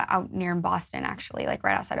company out near Boston, actually, like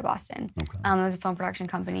right outside of Boston. Okay. It was a film production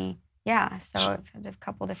company. Yeah, so I've had a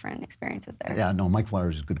couple different experiences there. Yeah, no, Mike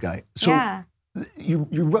Flowers is a good guy. So you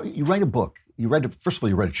write a book. First of all,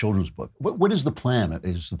 you write a children's book. What is the plan?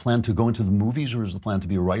 Is the plan to go into the movies, or is the plan to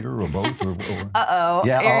be a writer, or both? Uh-oh,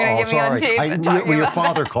 yeah, you're going to get me on tape. When your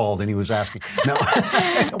father called and he was asking, no,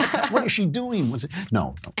 what is she doing?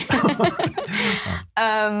 No.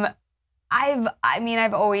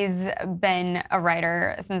 I've always been a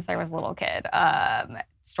writer since I was a little kid,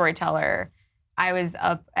 storyteller. I was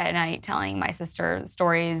up at night telling my sister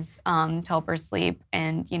stories to help her sleep,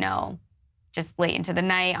 and, just late into the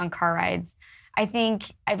night on car rides. I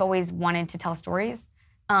think I've always wanted to tell stories.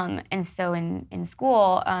 And so in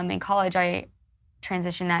school, in college, I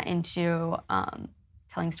transitioned that into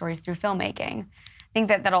telling stories through filmmaking. I think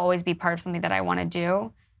that that'll always be part of something that I want to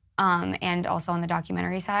do, and also on the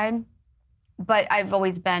documentary side. But I've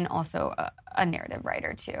always been also a narrative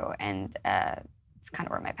writer too, and it's kind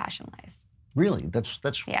of where my passion lies. Really? That's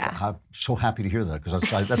I'm so happy to hear that, because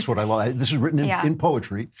that's what I love. This is written in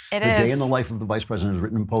poetry. It the is. Day in the Life of the Vice President is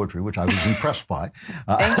written in poetry, which I was impressed by.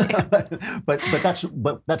 Thank you.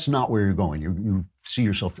 But that's not where you're going. You see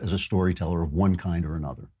yourself as a storyteller of one kind or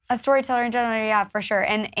another. A storyteller in general, yeah, for sure.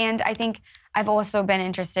 And I think I've also been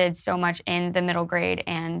interested so much in the middle grade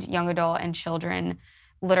and young adult and children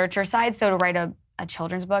literature side. So to write a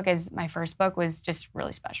children's book as my first book was just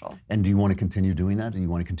really special. And do you want to continue doing that? Do you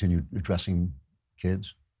want to continue addressing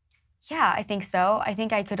kids? Yeah, I think so. I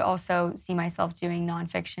think I could also see myself doing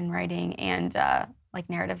nonfiction writing and like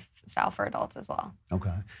narrative style for adults as well.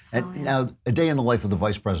 Okay. So, and now, A Day in the Life of the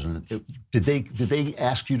Vice President, did they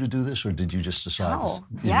ask you to do this, or did you just decide this? No.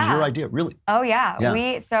 It was your idea, really? Oh, yeah.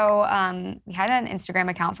 We had an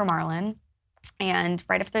Instagram account for Marlon, and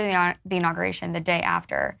right after the inauguration, the day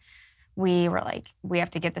after, we were like, we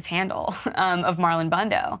have to get this handle of Marlon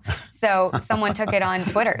Bundo. So someone took it on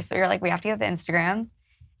Twitter. So we were like, we have to get the Instagram.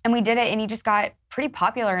 And we did it, and he just got pretty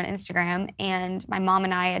popular on Instagram. And my mom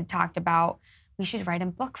and I had talked about we should write a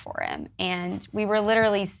book for him. And we were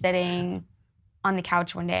literally sitting on the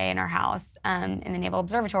couch one day in our house in the Naval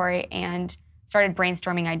Observatory and started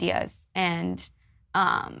brainstorming ideas. And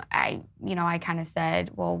I kind of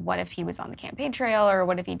said, well, what if he was on the campaign trail, or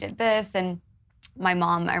what if he did this? And my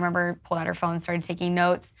mom, I remember, pulled out her phone, started taking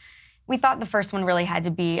notes. We thought the first one really had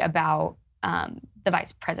to be about the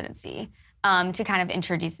vice presidency, to kind of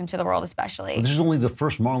introduce him to the world, especially. Well, this is only the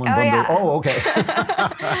first Marlon Bundo. Yeah. Oh, okay.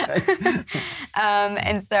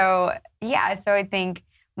 And so I think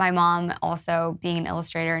my mom, also being an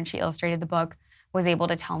illustrator, and she illustrated the book, was able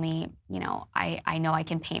to tell me, I know I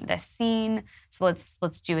can paint this scene, so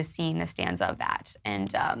let's do a scene, a stanza of that.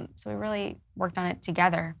 And so we really worked on it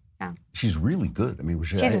together. Yeah. She's really good. I mean,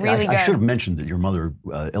 she's really good. I should have mentioned that your mother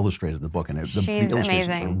illustrated the book, and the illustrations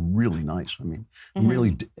amazing. are really nice. I mean,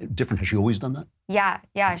 really different. Has she always done that?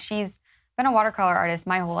 Yeah. She's been a watercolor artist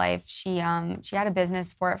my whole life. She had a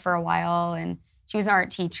business for it for a while, and she was an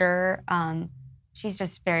art teacher. She's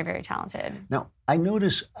just very, very talented. Now, I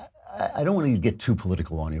notice, I don't want to get too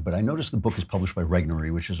political on you, but I noticed the book is published by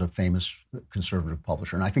Regnery, which is a famous conservative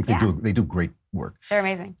publisher, and I think they do great work. They're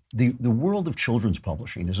amazing. The world of children's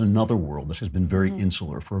publishing is another world that has been very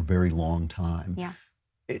insular for a very long time. Yeah.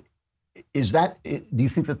 Do you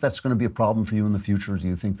think that that's going to be a problem for you in the future? Do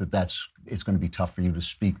you think that it's going to be tough for you to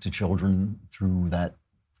speak to children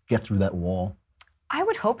get through that wall? I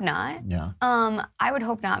would hope not. Yeah. I would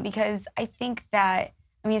hope not, because I think that,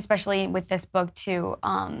 especially with this book too,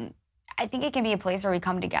 I think it can be a place where we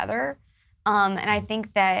come together. And I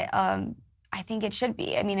think that, I think it should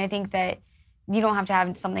be. I think that you don't have to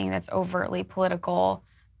have something that's overtly political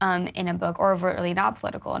in a book, or overtly not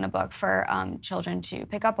political in a book, for children to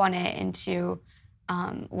pick up on it and to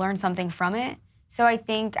learn something from it. So I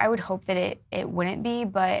think, I would hope that it wouldn't be,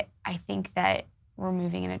 but I think that we're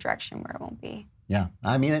moving in a direction where it won't be. Yeah,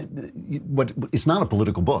 it's not a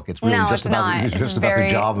political book. It's really just about the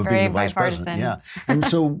job of being the vice president. Yeah, and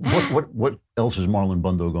so what else is Marlon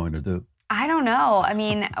Bundo going to do? I don't know.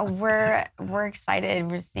 We're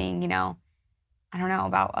excited. We're seeing, I don't know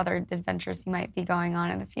about other adventures he might be going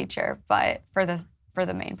on in the future, but for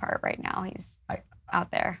the main part right now, he's.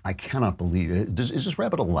 out there. I cannot believe it. Is this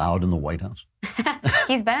rabbit allowed in the White House?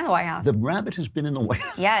 He's been in the White House. The rabbit has been in the White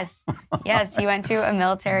House. Yes. Yes. He went to a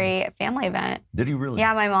military family event. Did he really?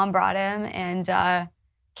 Yeah, my mom brought him, and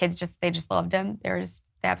kids they just loved him. They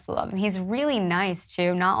absolutely love him. He's really nice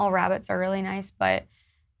too. Not all rabbits are really nice, but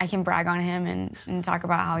I can brag on him and talk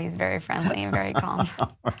about how he's very friendly and very calm.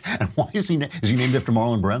 And why is he named after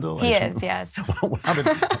Marlon Brando? He is, yes.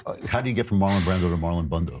 How do you get from Marlon Brando to Marlon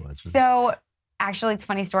Bundo? So, actually, it's a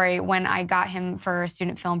funny story. When I got him for a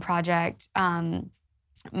student film project,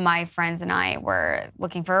 my friends and I were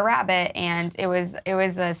looking for a rabbit, and it was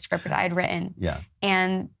a script that I had written. Yeah.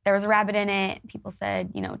 And there was a rabbit in it. People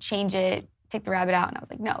said, change it, take the rabbit out. And I was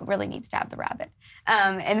like, no, it really needs to have the rabbit.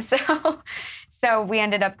 And so we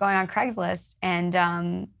ended up going on Craigslist, and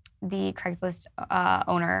the Craigslist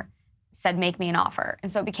owner said, make me an offer.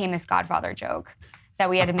 And so it became this Godfather joke that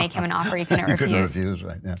we had to make him an offer he couldn't refuse. Couldn't refuse,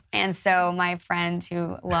 right, yeah. And so my friend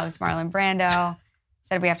who loves Marlon Brando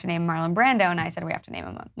said we have to name Marlon Brando, and I said we have to name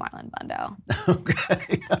him Marlon Bundo.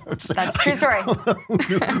 Okay. That's a true story.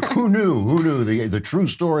 Who knew? The true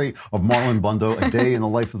story of Marlon Bundo, A Day in the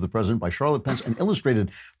Life of the President by Charlotte Pence and illustrated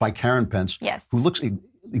by Karen Pence, yes, who looks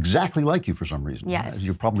exactly like you for some reason. Yes.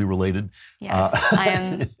 You're probably related. Yes, I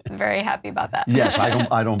am very happy about that. Yes,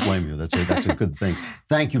 I don't blame you. That's a good thing.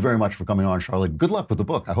 Thank you very much for coming on, Charlotte. Good luck with the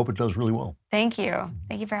book. I hope it does really well. Thank you.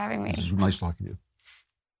 Thank you for having me. It was nice talking to you.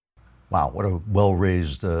 Wow, what a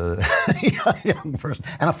well-raised young person,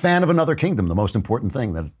 and a fan of Another Kingdom. The most important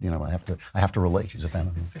thing that I have to relate. She's a fan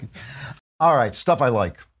of Another Kingdom. All right, stuff I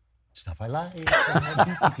like. Stuff I like.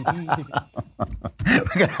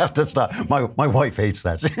 We're gonna have to stop. My wife hates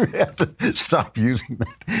that. So we have to stop using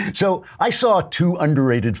that. So I saw 2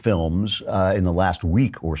 underrated films in the last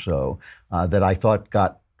week or so that I thought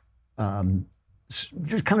got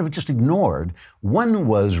just ignored. One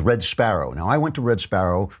was Red Sparrow. Now, I went to Red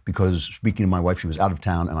Sparrow because, speaking to my wife, she was out of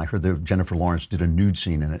town, and I heard that Jennifer Lawrence did a nude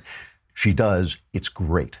scene in it. She does. It's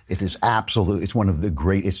great. It is absolute. It's one of the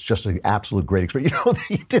great. It's just an absolute great experience.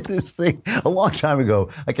 He did this thing a long time ago.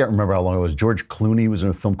 I can't remember how long it was. George Clooney was in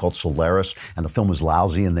a film called Solaris, and the film was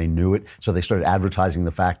lousy, and they knew it. So they started advertising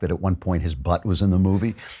the fact that at one point his butt was in the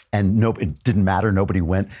movie, and it didn't matter. Nobody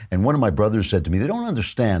went. And one of my brothers said to me, they don't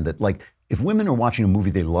understand that, if women are watching a movie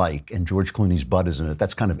they like and George Clooney's butt is in it,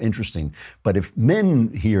 that's kind of interesting. But if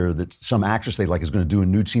men hear that some actress they like is going to do a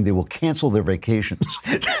nude scene, they will cancel their vacations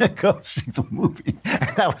to go see the movie.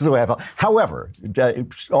 And that was the way I felt. However,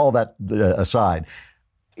 all that aside,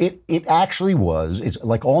 it actually was. It's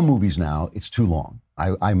like all movies now. It's too long.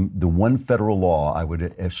 I'm the one federal law I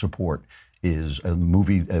would support is a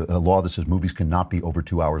law that says movies cannot be over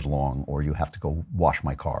 2 hours long, or you have to go wash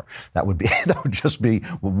my car. That would just be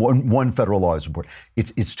one federal law I support.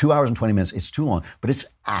 It's 2 hours and 20 minutes. It's too long, but it's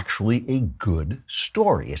actually a good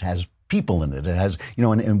story. It has people in it. It has,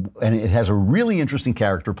 and it has a really interesting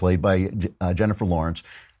character played by Jennifer Lawrence,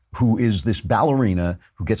 who is this ballerina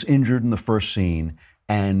who gets injured in the first scene,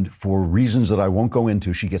 and for reasons that I won't go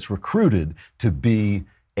into, she gets recruited to be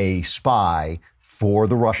a spy for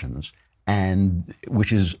the Russians. And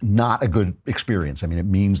which is not a good experience. I mean, it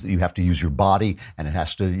means that you have to use your body, and it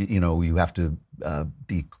has to, you have to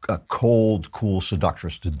be a cold, cool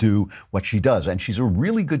seductress to do what she does. And she's a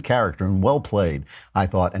really good character and well played, I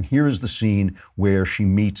thought. And here is the scene where she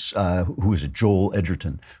meets, who is it, Joel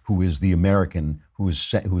Edgerton, who is the American who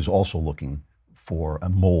is also looking for a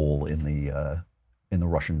mole in the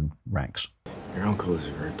Russian ranks. Your uncle is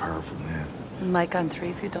a very powerful man. In my country,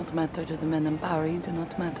 if you don't matter to the men in power, you do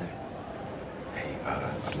not matter.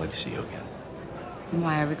 I'd like to see you again.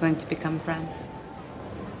 Why are we going to become friends?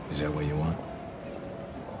 Is that what you want?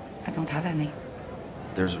 I don't have any.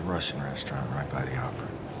 There's a Russian restaurant right by the opera.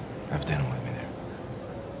 Have dinner with me there.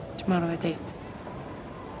 Tomorrow at 8.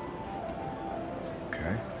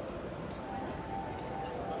 Okay.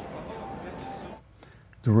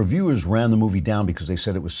 The reviewers ran the movie down because they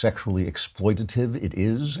said it was sexually exploitative. It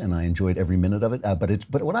is, and I enjoyed every minute of it.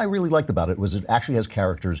 But what I really liked about it was it actually has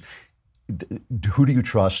characters. Who do you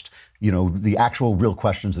trust? The actual real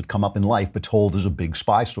questions that come up in life, but told as a big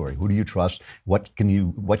spy story. Who do you trust? What can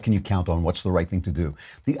you count on? What's the right thing to do?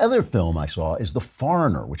 The other film I saw is The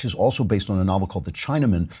Foreigner, which is also based on a novel called The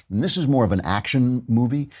Chinaman. And this is more of an action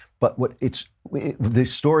movie. But the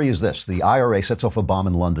story is this: the IRA sets off a bomb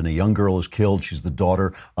in London. A young girl is killed. She's the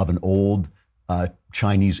daughter of an old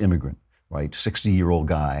Chinese immigrant. Right, 60-year-old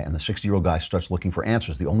guy, and the 60-year-old guy starts looking for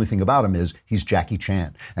answers. The only thing about him is he's Jackie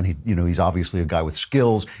Chan, and he's obviously a guy with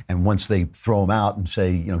skills. And once they throw him out and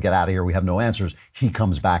say, get out of here, we have no answers, he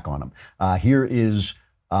comes back on him. Here is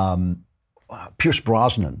Pierce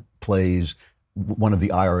Brosnan plays one of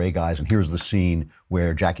the IRA guys, and here's the scene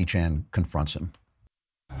where Jackie Chan confronts him.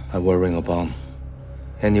 I will ring a bomb.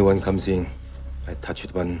 Anyone comes in, I touch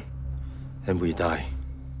the button, and we die.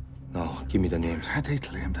 Now, give me the names. They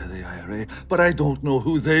claim they're the IRA, but I don't know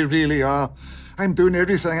who they really are. I'm doing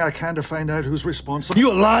everything I can to find out who's responsible.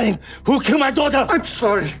 You're lying! Who killed my daughter? I'm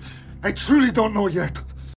sorry. I truly don't know yet.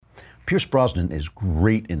 Pierce Brosnan is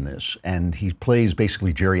great in this, and he plays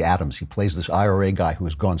basically Jerry Adams. He plays this IRA guy who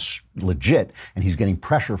has gone legit, and he's getting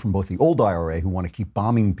pressure from both the old IRA, who want to keep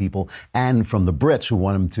bombing people, and from the Brits, who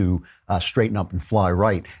want him to straighten up and fly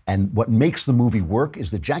right. And what makes the movie work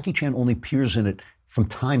is that Jackie Chan only appears in it from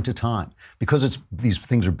time to time. Because these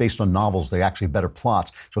things are based on novels, they actually have better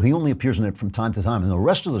plots. So he only appears in it from time to time. And the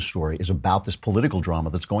rest of the story is about this political drama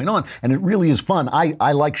that's going on. And it really is fun.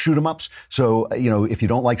 I like shoot-'em-ups. So, if you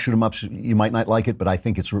don't like shoot-'em-ups, you might not like it. But I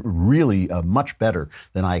think it's really much better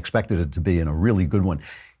than I expected it to be, and a really good one.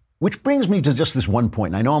 Which brings me to just this one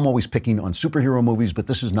point. And I know I'm always picking on superhero movies, but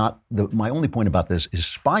this is not my only point about this is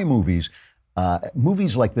spy movies.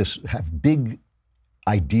 Movies like this have big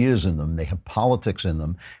ideas in them. They have politics in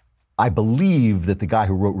them. I believe that the guy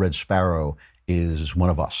who wrote Red Sparrow is one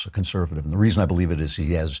of us, a conservative. And the reason I believe it is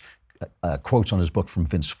he has quotes on his book from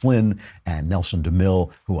Vince Flynn and Nelson DeMille,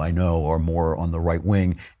 who I know are more on the right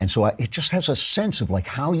wing. And so it just has a sense of like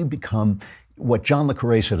how you become what John le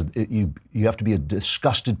Carré said, you have to be a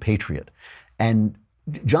disgusted patriot. And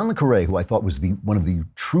John le Carré, who I thought was one of the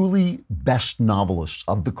truly best novelists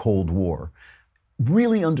of the Cold War,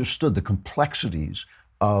 really understood the complexities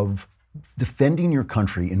of defending your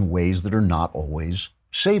country in ways that are not always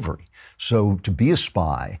savory. So to be a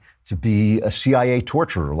spy, to be a CIA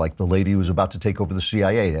torturer, like the lady who was about to take over the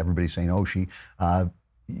CIA, everybody's saying, oh, she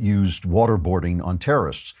used waterboarding on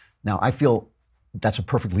terrorists. Now, I feel that's a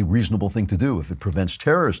perfectly reasonable thing to do if it prevents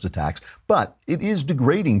terrorist attacks, but it is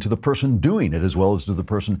degrading to the person doing it as well as to the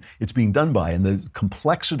person it's being done by. And the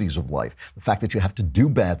complexities of life, the fact that you have to do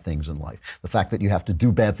bad things in life, the fact that you have to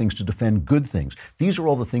do bad things to defend good things, these are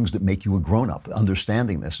all the things that make you a grown-up,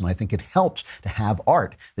 understanding this. And I think it helps to have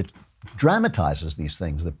art that dramatizes these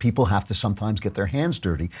things, that people have to sometimes get their hands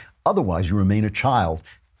dirty. Otherwise, you remain a child.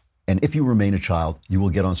 And if you remain a child, you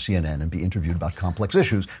will get on CNN and be interviewed about complex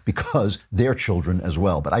issues because they're children as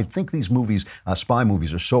well. But I think these movies, spy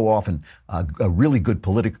movies, are so often a really good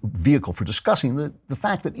political vehicle for discussing the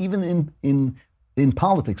fact that even in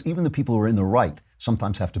politics, even the people who are in the right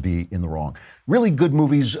sometimes have to be in the wrong. Really good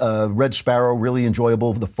movies. Red Sparrow, really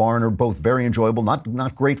enjoyable. The Foreigner, both very enjoyable.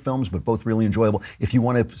 Not great films, but both really enjoyable. If you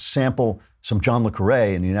want to sample some John le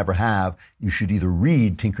Carré, and you never have, you should either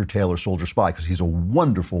read Tinker, Tailor, Soldier, Spy, because he's a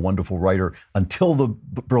wonderful, wonderful writer until the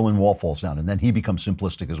Berlin Wall falls down, and then he becomes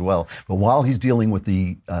simplistic as well. But while he's dealing with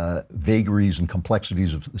the vagaries and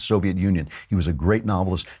complexities of the Soviet Union, he was a great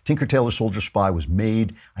novelist. Tinker, Tailor, Soldier, Spy was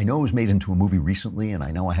made, I know it was made into a movie recently, and I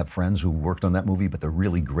know I have friends who worked on that movie, but the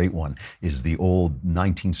really great one is the old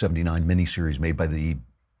 1979 miniseries made by the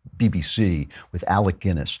BBC with Alec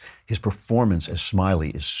Guinness. His performance as Smiley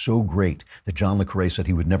is so great that John le Carré said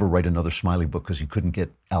he would never write another Smiley book because he couldn't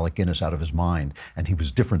get Alec Guinness out of his mind. And he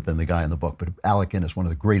was different than the guy in the book. But Alec Guinness, one of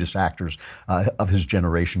the greatest actors of his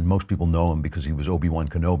generation. Most people know him because he was Obi-Wan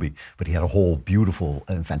Kenobi, but he had a whole beautiful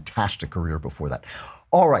and fantastic career before that.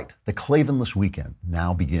 All right, the Clavenless weekend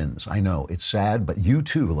now begins. I know, it's sad, but you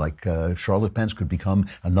too, like Charlotte Pence, could become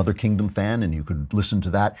another Kingdom fan, and you could listen to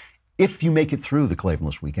that. If you make it through the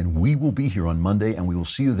Clavenless weekend, we will be here on Monday, and we will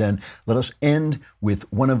see you then. Let us end with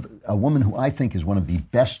a woman who I think is one of the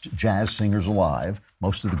best jazz singers alive.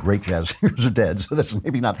 Most of the great jazz singers are dead, so that's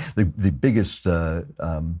maybe not the biggest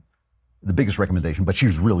recommendation, but she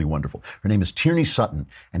was really wonderful. Her name is Tierney Sutton,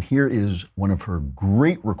 and here is one of her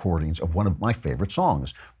great recordings of one of my favorite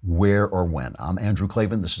songs, Where or When. I'm Andrew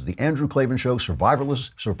Klavan. This is the Andrew Klavan Show. Survivors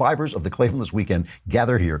of the Clavenless weekend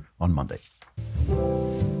gather here on Monday.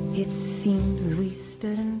 It seems we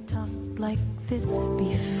stood and talked like this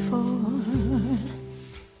before.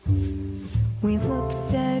 We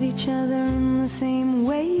looked at each other in the same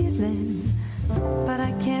way then, but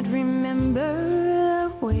I can't remember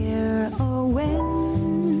where or when.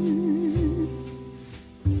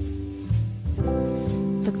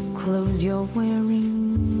 The clothes you're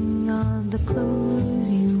wearing are the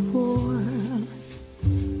clothes you wore.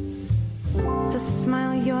 The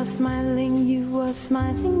smile you're smiling, you were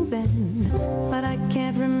smiling then, but I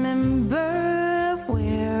can't remember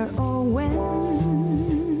where or when.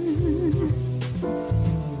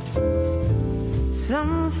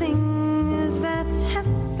 Some things that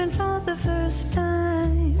happen for the first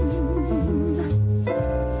time,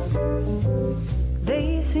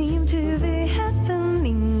 they seem to be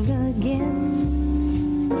happening again.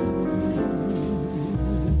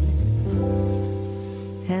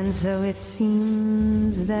 And so it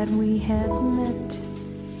seems that we have met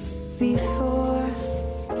before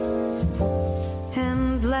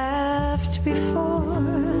and laughed before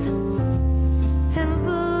and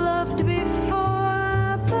loved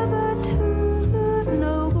before, but who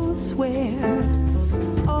knows where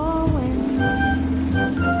or when?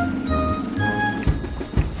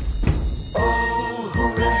 Oh,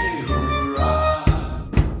 hooray, hurrah!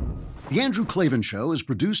 The Andrew Klavan Show is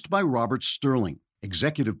produced by Robert Sterling.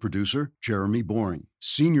 Executive producer, Jeremy Boring.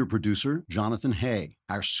 Senior producer, Jonathan Hay.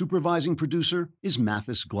 Our supervising producer is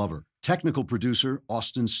Mathis Glover. Technical producer,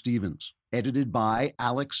 Austin Stevens. Edited by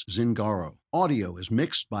Alex Zingaro. Audio is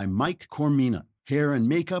mixed by Mike Cormina. Hair and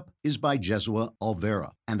makeup is by Jesua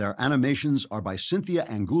Alvera. And our animations are by Cynthia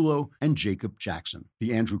Angulo and Jacob Jackson.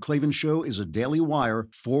 The Andrew Klavan Show is a Daily Wire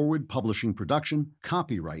Forward Publishing production.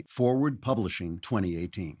 Copyright Forward Publishing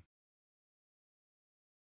 2018.